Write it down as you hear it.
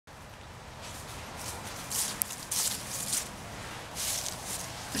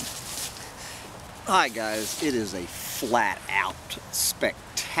Hi guys, it is a flat out,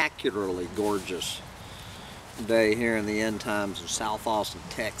 spectacularly gorgeous day here in the end times of South Austin,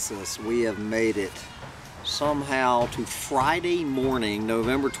 Texas. We have made it somehow to Friday morning,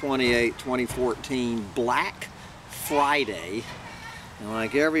 November 28, 2014, Black Friday. And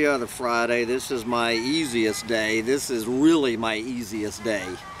like every other Friday, this is my easiest day. This is really my easiest day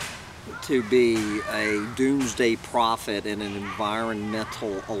to be a doomsday prophet and an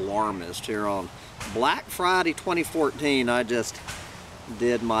environmental alarmist. Here on Black Friday 2014, I just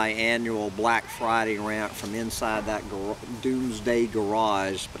did my annual Black Friday rant from inside that doomsday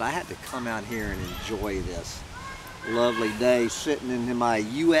garage, but I had to come out here and enjoy this lovely day sitting in my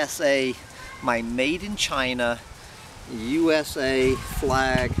USA, my made in China USA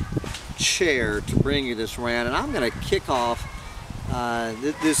flag chair to bring you this rant. And I'm going to kick off.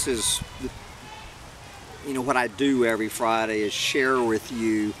 This is, you know, what I do every Friday is share with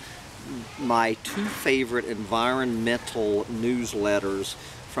you my two favorite environmental newsletters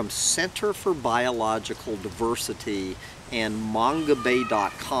from Center for Biological Diversity and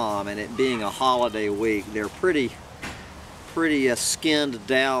mangabay.com. And it being a holiday week, they're pretty skinned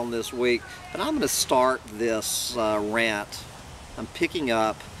down this week. But I'm going to start this rant. I'm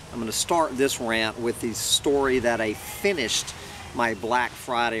going to start this rant with the story that I finished my Black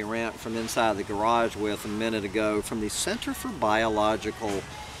Friday rant from inside the garage with a minute ago, from the Center for Biological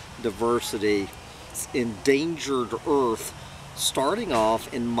Diversity, Endangered Earth, starting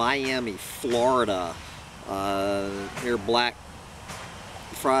off in Miami, Florida. Their Black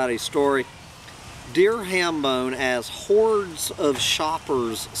Friday story. Dear Hambone, as hordes of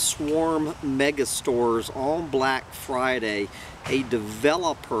shoppers swarm mega stores on Black Friday, a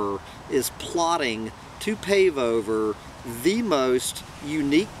developer is plotting to pave over the most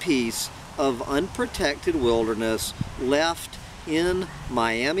unique piece of unprotected wilderness left in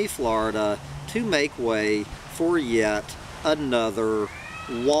Miami, Florida, to make way for yet another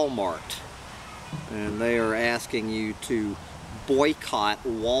Walmart. And they are asking you to boycott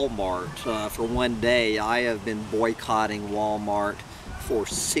Walmart for one day. I have been boycotting Walmart for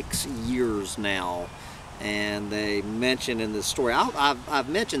 6 years now. And they mentioned in this story, I've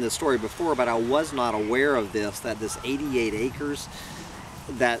mentioned this story before, but I was not aware of this, that this 88 acres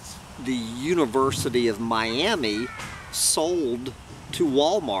that the University of Miami sold to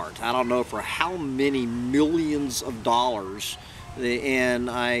Walmart. I don't know for how many millions of dollars. And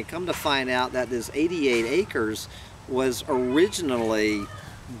I come to find out that this 88 acres was originally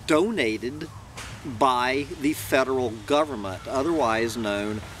donated by the federal government, otherwise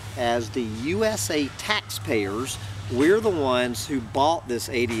known as the USA taxpayers. We're the ones who bought this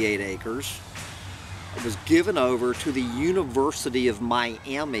 88 acres. It was given over to the University of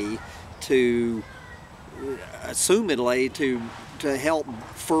Miami to, assumedly, to help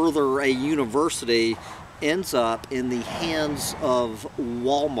further a university, ends up in the hands of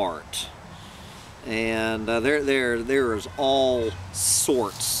Walmart. And there is all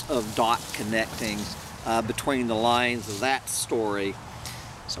sorts of dot connecting between the lines of that story.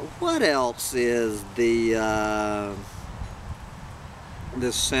 So what else is the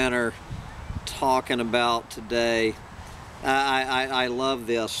this center talking about today? I love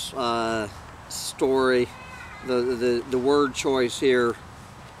this story. The word choice here: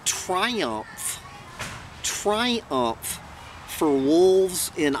 triumph for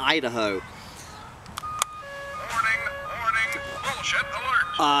wolves in Idaho.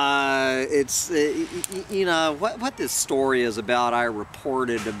 You know what this story is about. I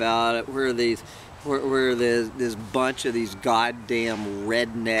reported about it, where this bunch of these goddamn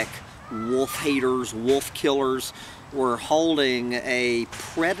redneck wolf haters, wolf killers, were holding a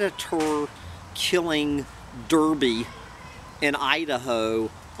predator killing derby in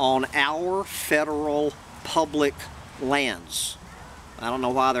Idaho on our federal public lands. I don't know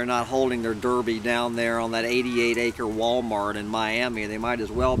why they're not holding their derby down there on that 88 acre Walmart in Miami. They might as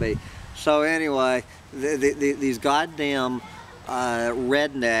well be. So anyway, these goddamn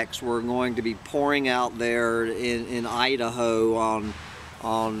rednecks were going to be pouring out there in Idaho on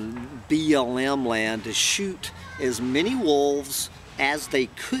BLM land to shoot as many wolves as they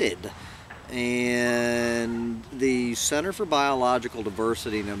could. And the Center for Biological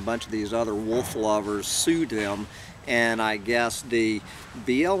Diversity and a bunch of these other wolf lovers sued them. And I guess the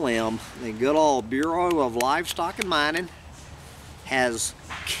BLM, the good old Bureau of Livestock and Mining, has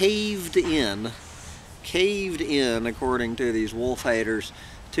caved in, according to these wolf haters,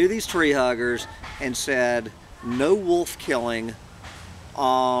 to these tree huggers, and said no wolf killing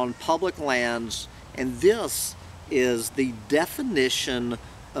on public lands. And this is the definition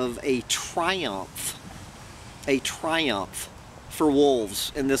of a triumph for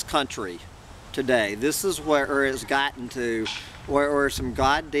wolves in this country. today. This is where it's gotten to, where some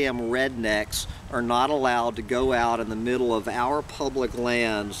goddamn rednecks are not allowed to go out in the middle of our public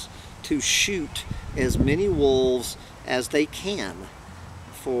lands to shoot as many wolves as they can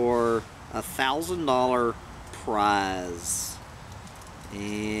for $1,000 prize.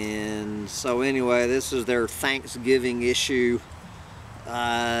 And so anyway, this is their Thanksgiving issue.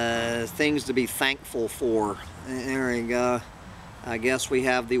 Things to be thankful for. There we go. I guess we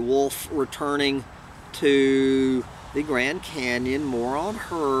have the wolf returning to the Grand Canyon. More on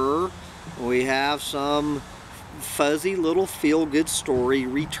her. We have some fuzzy little feel-good story.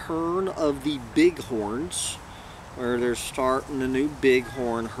 Return of the bighorns, where they're starting a new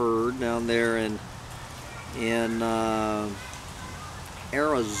bighorn herd down there in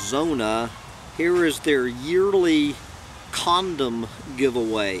Arizona. Here is their yearly condom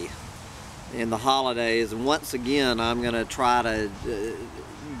giveaway in the holidays, and once again I'm going to try to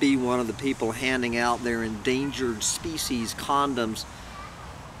be one of the people handing out their endangered species condoms.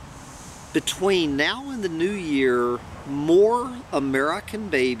 Between now and the new year, more American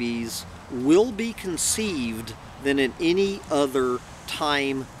babies will be conceived than at any other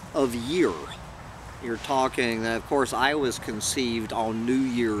time of year. You're talking, of course, I was conceived on New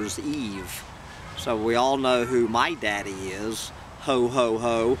Year's Eve, so we all know who my daddy is. Ho ho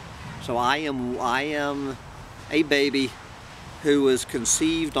ho. So I am a baby who was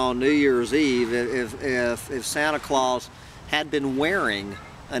conceived on New Year's Eve. If Santa Claus had been wearing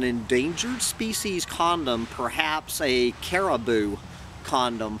an endangered species condom, perhaps a caribou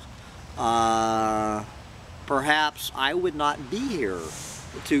condom, perhaps I would not be here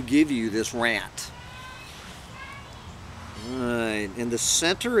to give you this rant. Alright, and the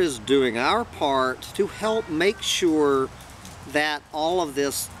center is doing our part to help make sure that all of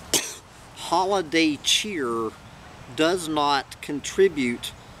this holiday cheer does not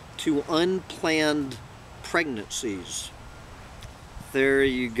contribute to unplanned pregnancies. There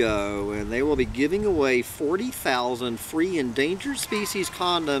you go, and they will be giving away 40,000 free endangered species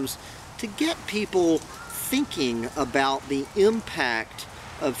condoms to get people thinking about the impact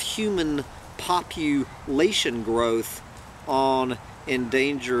of human population growth on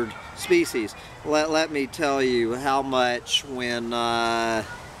endangered species. Let me tell you how much when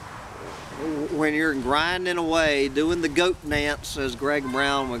you're grinding away, doing the goat dance, as Greg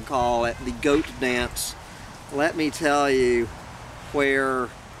Brown would call it, the goat dance, let me tell you where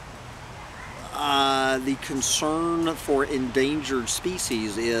the concern for endangered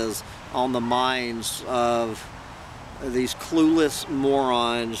species is on the minds of these clueless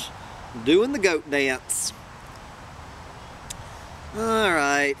morons doing the goat dance.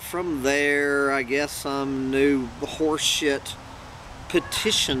 Alright, from there, I guess some new horseshit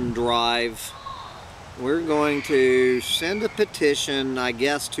petition drive. We're going to send a petition, I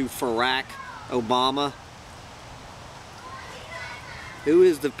guess, to Barack Obama. Who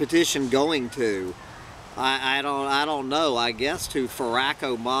is the petition going to? I don't know. I guess to Barack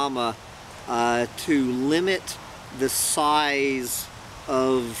Obama to limit the size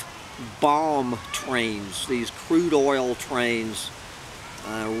of bomb trains, these crude oil trains,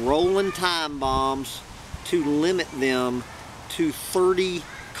 rolling time bombs, to limit them to 30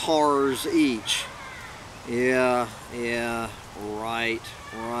 cars each. Yeah, right.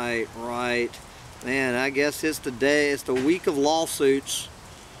 Man, I guess it's the week of lawsuits.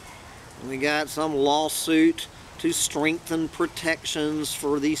 We got some lawsuit to strengthen protections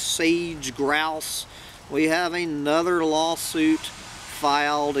for the sage grouse. We have another lawsuit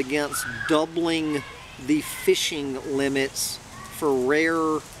filed against doubling the fishing limits for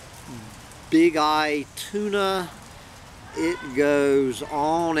rare big eye tuna. It goes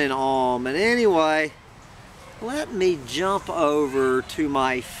on and on. And anyway, let me jump over to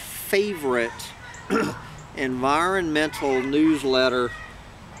my favorite environmental newsletter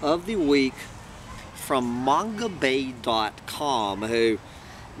of the week from mangabay.com, who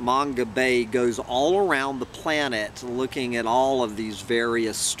Manga Bay goes all around the planet looking at all of these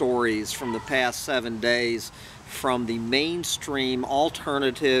various stories from the past 7 days, from the mainstream,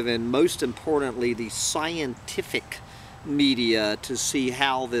 alternative, and most importantly the scientific media, to see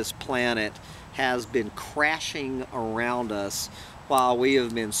how this planet has been crashing around us while we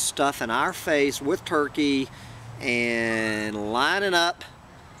have been stuffing our face with turkey and lining up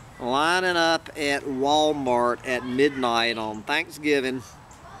at Walmart at midnight on Thanksgiving.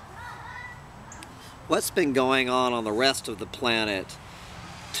 What's been going on the rest of the planet?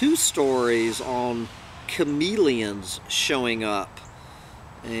 2 stories on chameleons showing up.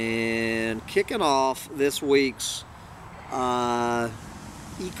 And kicking off this week's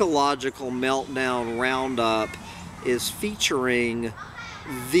Ecological Meltdown Roundup is featuring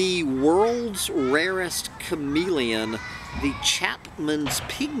the world's rarest chameleon, the Chapman's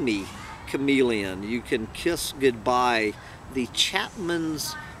pygmy chameleon. You can kiss goodbye. The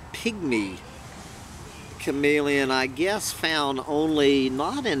Chapman's pygmy chameleon, I guess found only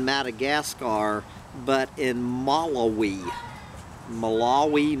not in Madagascar, but in Malawi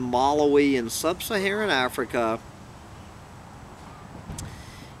in sub-Saharan Africa.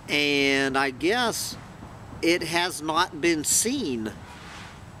 And I guess it has not been seen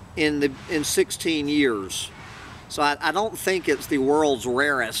in 16 years. So I don't think it's the world's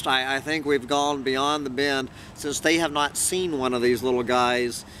rarest. I think we've gone beyond the bend, since they have not seen one of these little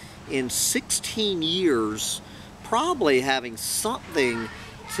guys in 16 years, probably having something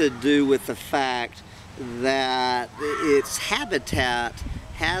to do with the fact that its habitat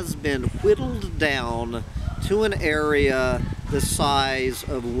has been whittled down to an area the size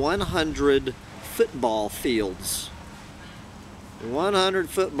of 100 football fields. 100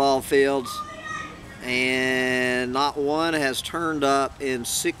 football fields, and not one has turned up in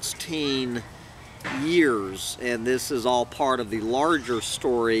 16 years. And this is all part of the larger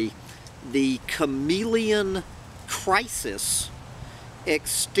story, the chameleon crisis.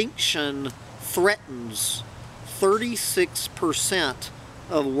 Extinction threatens 36%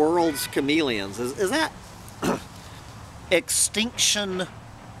 of world's chameleons. Is that extinction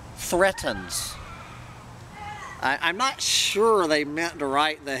threatens? I'm not sure they meant to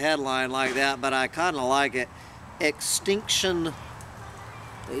write the headline like that, but I kind of like it. Extinction,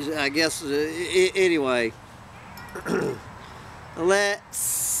 I guess, anyway. Let's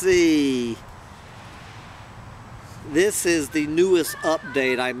see. This is the newest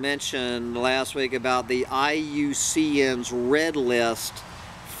update I mentioned last week about the IUCN's Red List.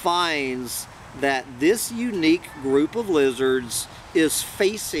 Finds that this unique group of lizards is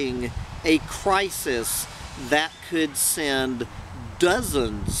facing a crisis that could send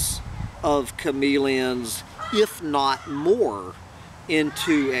dozens of chameleons, if not more,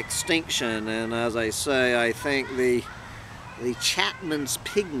 into extinction. And as I say, I think the Chapman's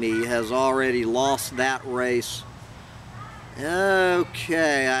pygmy has already lost that race.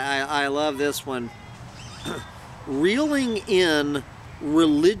 Okay, I love this one. Reeling in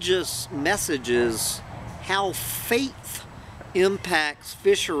religious messages, how faith impacts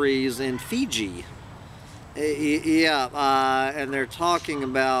fisheries in Fiji. And they're talking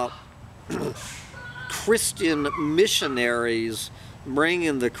about Christian missionaries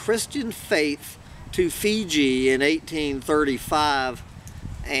bringing the Christian faith to Fiji in 1835,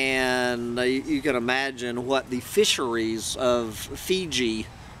 and you can imagine what the fisheries of Fiji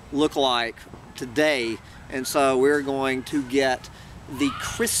look like today. And so we're going to get the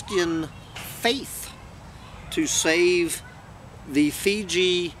Christian faith to save the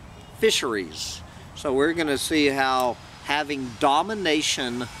Fiji fisheries. So we're going to see how having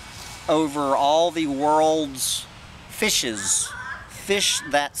domination over all the world's fish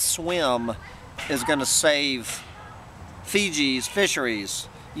that swim, is going to save Fiji's fisheries.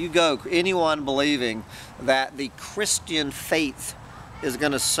 You go, anyone believing that the Christian faith is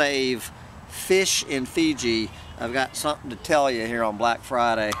going to save fish in Fiji, I've got something to tell you here on Black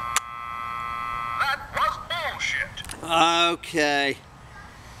Friday. That was bullshit. Okay.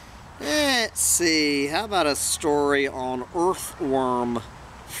 Let's see, how about a story on earthworm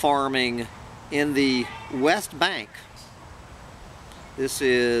farming in the West Bank? This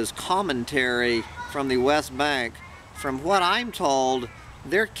is commentary from the West Bank. From what I'm told,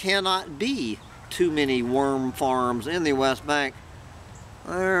 there cannot be too many worm farms in the West Bank.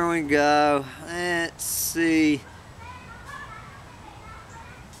 There we go. Let's see.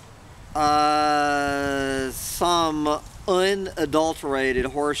 Some unadulterated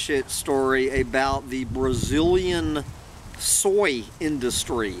horseshit story about the Brazilian soy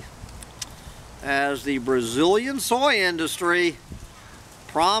industry. As the Brazilian soy industry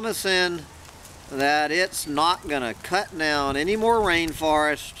promising that it's not going to cut down any more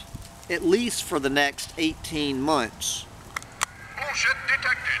rainforest, at least for the next 18 months. Bullshit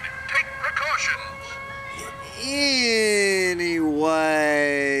detected. Take precautions.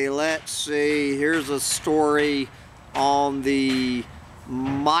 Anyway, let's see. Here's a story on the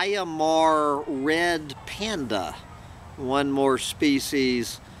Myanmar red panda. One more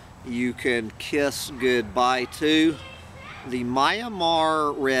species you can kiss goodbye to. The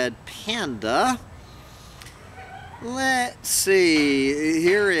Myanmar red panda. Let's see.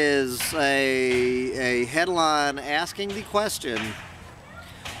 Here is a headline asking the question,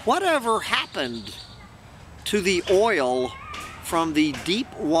 whatever happened to the oil from the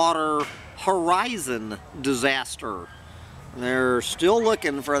Deepwater Horizon disaster? They're still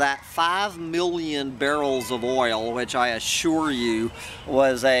looking for that 5 million barrels of oil, which I assure you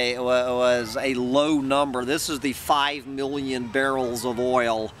was a low number. This is the 5 million barrels of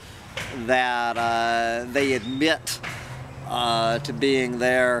oil that they admit to being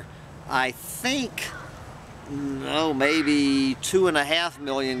there. I think, no, maybe 2.5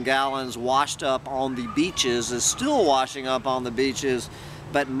 million gallons washed up on the beaches, is still washing up on the beaches.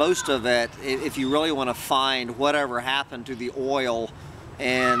 But most of it, if you really want to find whatever happened to the oil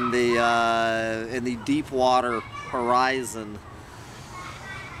in the deep water horizon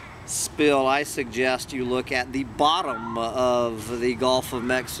spill, I suggest you look at the bottom of the Gulf of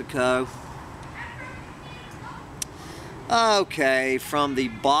Mexico. Okay, from the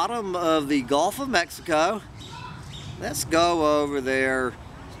bottom of the Gulf of Mexico, let's go over there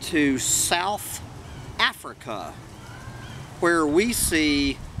to South Africa, where we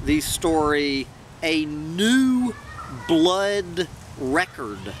see the story, a new blood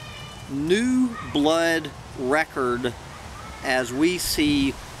record. New blood record, as we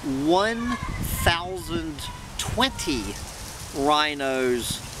see 1,020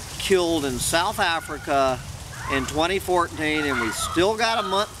 rhinos killed in South Africa in 2014, and we still got a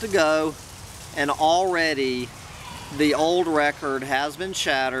month to go, and already the old record has been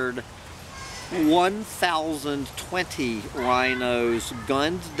shattered. 1,020 rhinos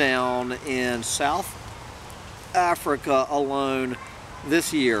gunned down in South Africa alone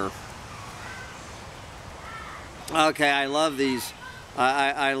this year. Okay, I love these.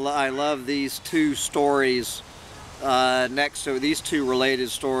 I love these two stories next to these two related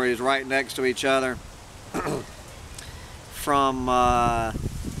stories right next to each other. From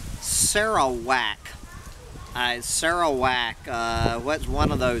Sarawak. Sarawak, what's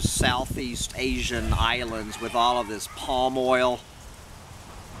one of those Southeast Asian islands with all of this palm oil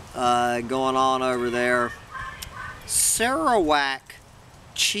going on over there. Sarawak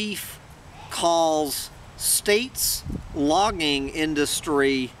chief calls state's logging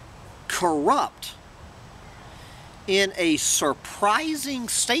industry corrupt in a surprising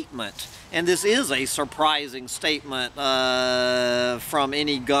statement. And this is a surprising statement from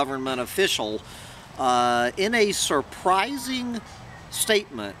any government official. In a surprising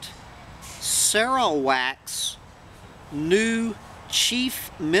statement, Sarawak's new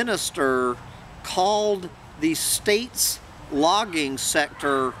chief minister called the state's logging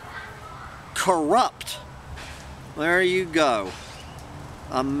sector corrupt. There you go.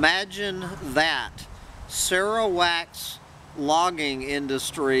 Imagine that. Sarawak's logging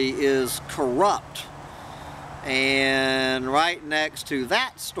industry is corrupt. And right next to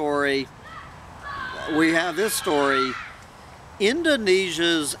that story, we have this story.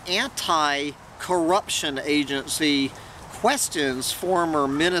 Indonesia's anti-corruption agency questions former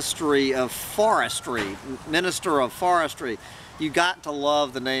Minister of Forestry. You got to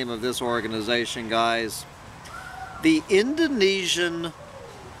love the name of this organization, guys. The Indonesian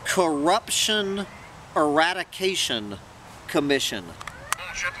Corruption Eradication Commission.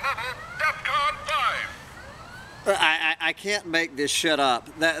 Bullshit level, DEFCON 5. I can't make this shit up.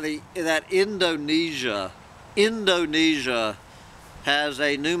 That Indonesia has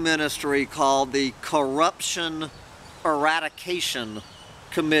a new ministry called the Corruption Eradication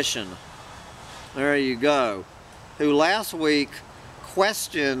Commission. There you go. Who last week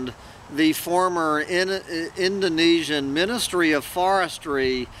questioned the former Indonesian Ministry of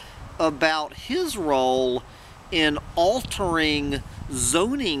Forestry about his role in altering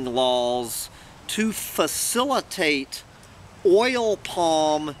zoning laws to facilitate oil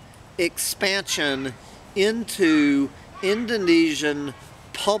palm expansion into Indonesian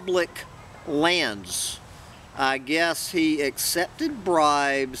public lands. I guess he accepted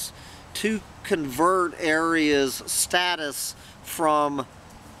bribes to convert areas' status from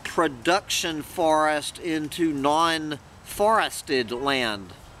production forest into non-forested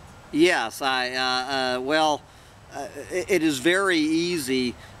land. Yes, it is very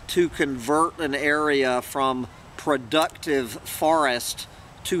easy to convert an area from productive forest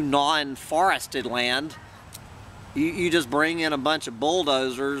to non-forested land. You just bring in a bunch of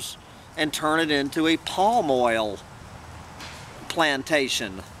bulldozers and turn it into a palm oil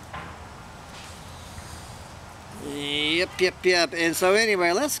plantation. Yep. And so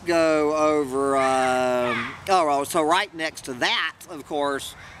anyway, let's go over, so right next to that, of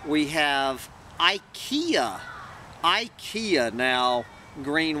course, we have IKEA. IKEA now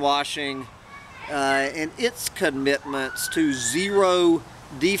greenwashing and its commitments to zero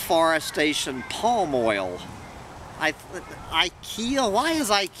deforestation palm oil. IKEA, why is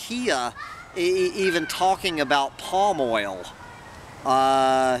IKEA even talking about palm oil?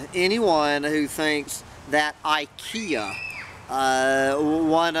 Anyone who thinks that IKEA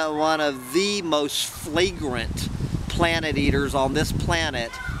one of the most flagrant planet eaters on this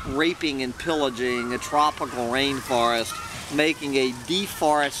planet, raping and pillaging a tropical rainforest, making a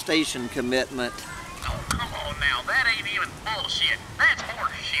deforestation commitment. Oh, come on now, that ain't even bullshit. That's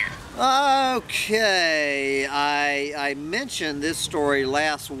horseshit. Okay, I mentioned this story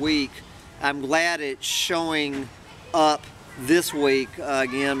last week. I'm glad it's showing up this week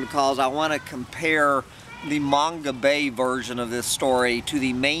again, because I want to compare the Manga Bay version of this story to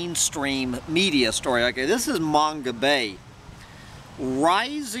the mainstream media story. Okay, this is Manga Bay.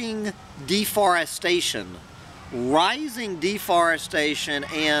 Rising deforestation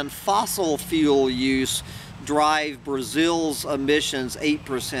and fossil fuel use drive Brazil's emissions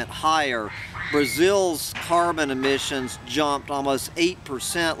 8% higher. Brazil's carbon emissions jumped almost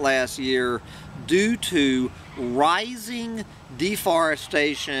 8% last year due to rising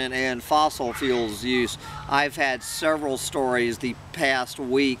deforestation and fossil fuels use. I've had several stories the past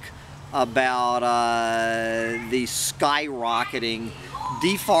week about the skyrocketing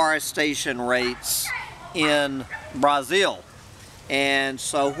deforestation rates in Brazil. And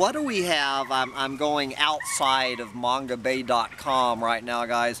so what do we have? I'm going outside of mangabay.com right now,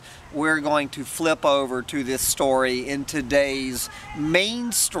 guys. We're going to flip over to this story in today's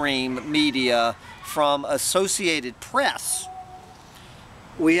mainstream media from Associated Press.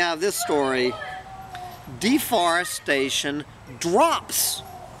 We have this story: deforestation drops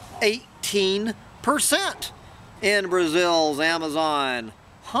 18% in Brazil's Amazon.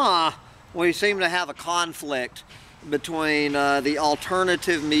 We seem to have a conflict between the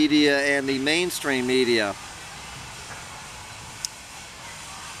alternative media and the mainstream media.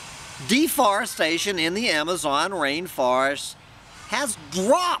 Deforestation in the Amazon rainforest has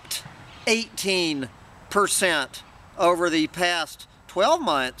dropped 18% over the past 12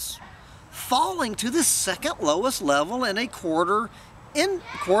 months, falling to the second lowest level in a quarter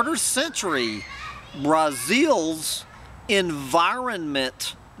century. Brazil's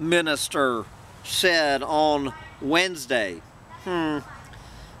environment minister said on Wednesday.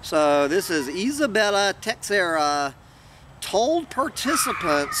 So this is Isabella Teixeira told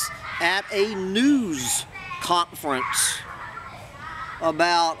participants at a news conference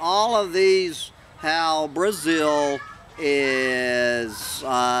about all of these, how Brazil is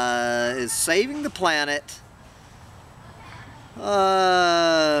saving the planet.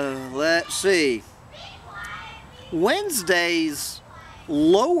 Let's see. Wednesday's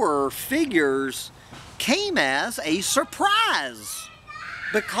lower figures came as a surprise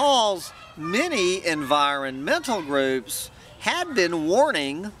because many environmental groups had been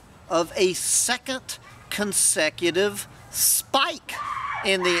warning of a second consecutive spike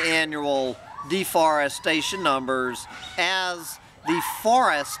in the annual deforestation numbers as the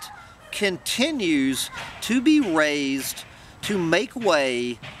forest continues to be raised to make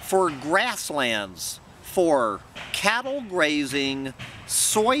way for grasslands for cattle grazing,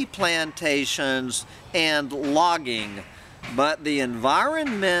 soy plantations, and logging. But the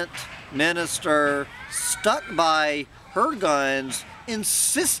environment minister stuck by her guns,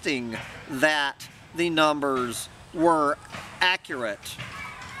 insisting that the numbers were accurate.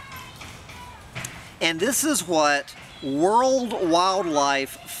 And this is what World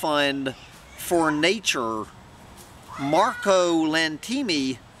Wildlife Fund for Nature, Marco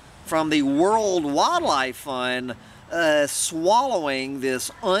Lantimi from the World Wildlife Fund, swallowing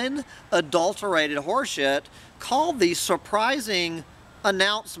this unadulterated horseshit, called the surprising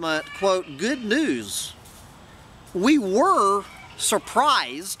announcement, quote, good news. We were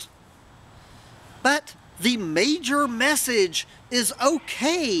surprised, but the major message is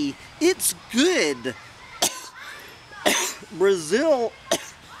okay, it's good. Brazil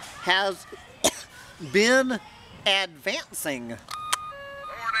has been advancing.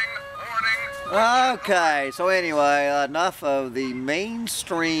 Okay, so anyway, enough of the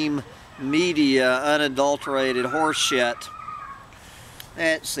mainstream media unadulterated horseshit.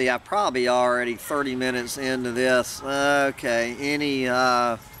 Let's see, I'm probably already 30 minutes into this. Okay,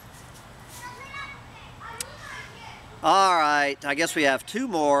 alright, I guess we have two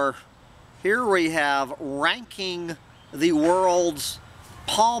more. Here we have ranking the world's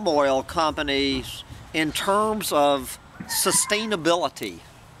palm oil companies in terms of sustainability.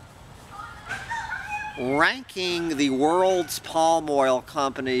 Ranking the world's palm oil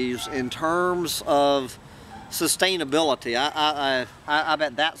companies in terms of sustainability. I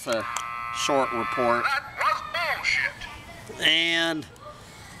bet that's a short report. That was bullshit. And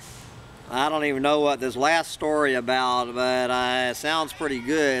I don't even know what this last story about, but it sounds pretty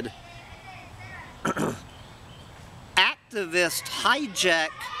good. Activists hijack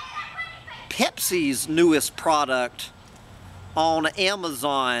Pepsi's newest product on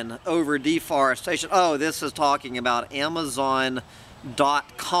Amazon over deforestation. Oh, this is talking about Amazon.com,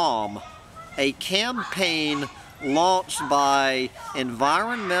 a campaign launched by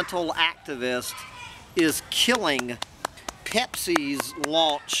environmental activists is killing Pepsi's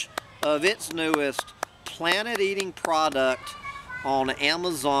launch of its newest planet-eating product on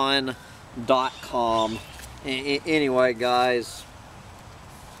Amazon.com. Anyway, guys,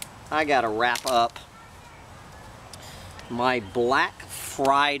 I gotta wrap up my Black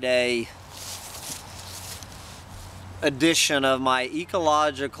Friday edition of my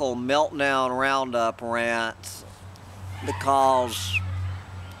Ecological Meltdown Roundup rant because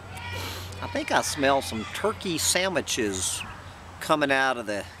I think I smell some turkey sandwiches coming out of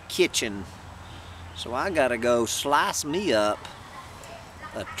the kitchen. So I gotta go slice me up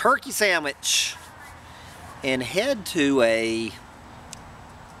a turkey sandwich and head to a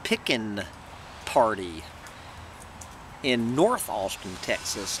pickin' party in North Austin,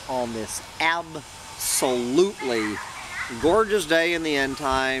 Texas on this absolutely gorgeous day in the end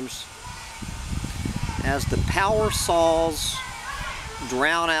times as the power saws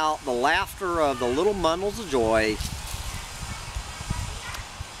drown out the laughter of the little bundles of joy.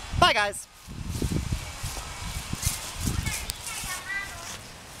 Bye, guys.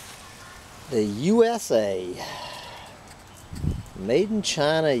 The USA, made in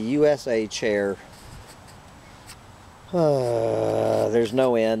China USA chair. There's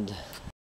no end.